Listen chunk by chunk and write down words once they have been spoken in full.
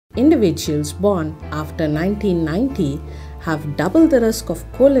Individuals born after 1990 have double the risk of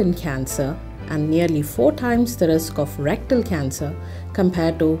colon cancer and nearly 4 times the risk of rectal cancer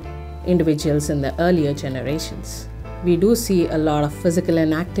compared to individuals in the earlier generations. We do see a lot of physical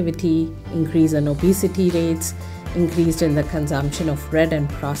inactivity, increase in obesity rates, increase in the consumption of red and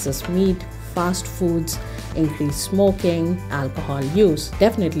processed meat, fast foods, increased smoking, alcohol use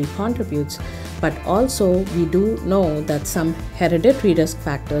definitely contributes, but also we do know that some hereditary risk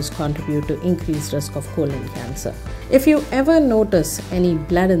factors contribute to increased risk of colon cancer. If you ever notice any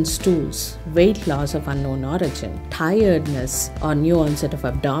blood in stools, weight loss of unknown origin, tiredness, or new onset of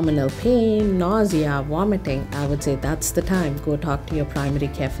abdominal pain, nausea, vomiting, I would say that's the time go talk to your primary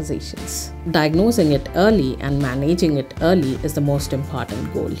care physicians. Diagnosing it early and managing it early is the most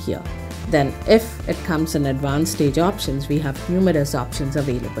important goal here. Then if it comes in advanced stage options, we have numerous options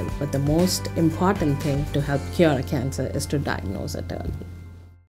available, but the most important thing to help cure a cancer is to diagnose it early.